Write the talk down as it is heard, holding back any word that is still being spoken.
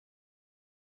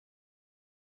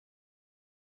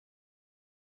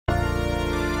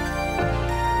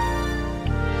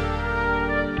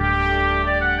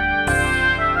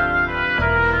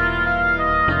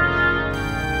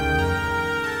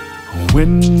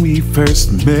When we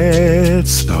first met,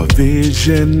 star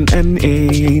vision and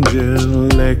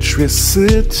angel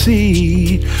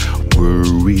electricity were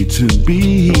we to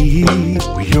be.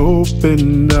 We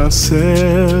opened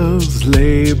ourselves,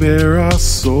 lay bare our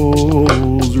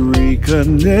souls,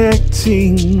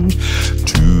 reconnecting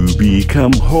to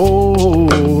become whole.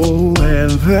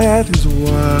 And that is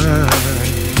why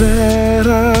that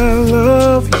I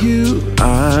love you.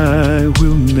 I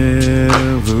will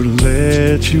never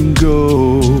let you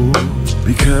go,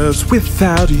 because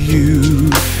without you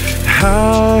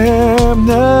I am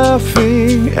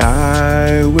nothing.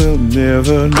 I will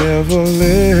never, never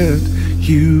let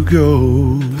you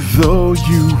go. Though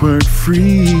you weren't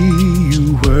free,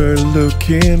 you were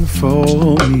looking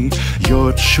for me.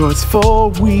 Your choice for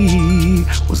we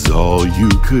was all you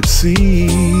could see.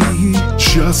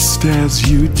 Just as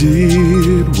you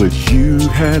did what you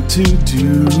had to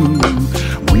do,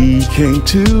 we came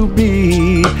to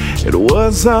be. It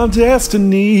was our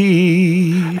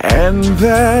destiny. And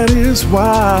that is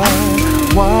why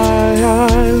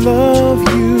I love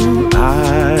you.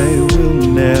 I will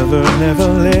never, never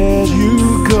let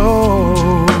you go,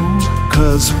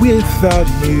 'cause without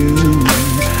you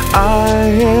I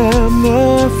am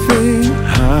nothing.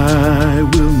 I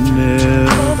will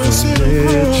never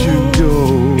let you go.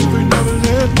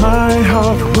 My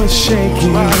heart was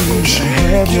shaking, I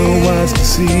had no eyes to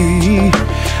see.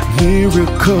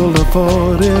 Miracle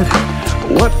aborted,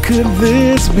 what could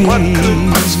this be?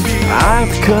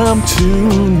 I've come to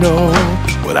know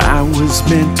what I was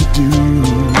meant to do.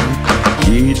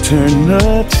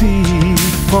 Eternity,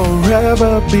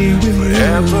 forever be with you.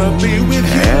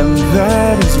 And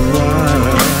that is why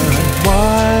I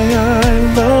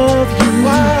love you.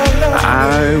 I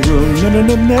will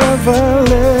never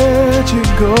let you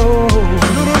go,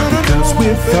 because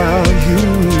without you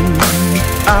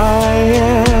I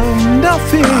am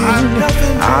nothing.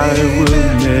 I will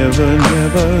never,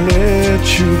 never let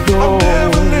you go.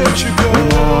 When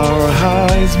our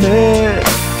eyes met,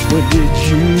 what did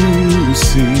you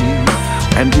see?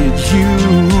 And did you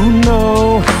know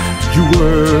you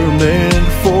were meant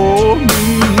for me?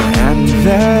 And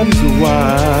that is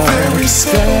why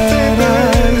that I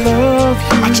love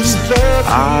you. I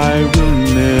will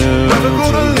never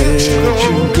let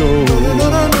you go,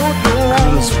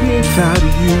 'cause without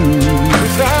you I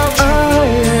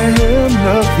am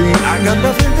nothing.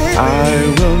 I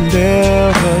will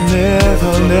never,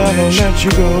 never, never let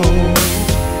you go.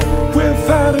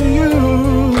 Without you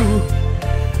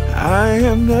I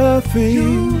am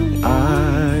nothing. I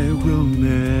will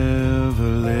never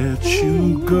let you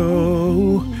go.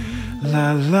 La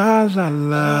la la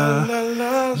la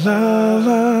la la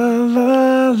la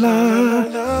la.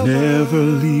 Never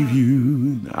leave you.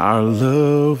 Our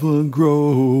love will grow.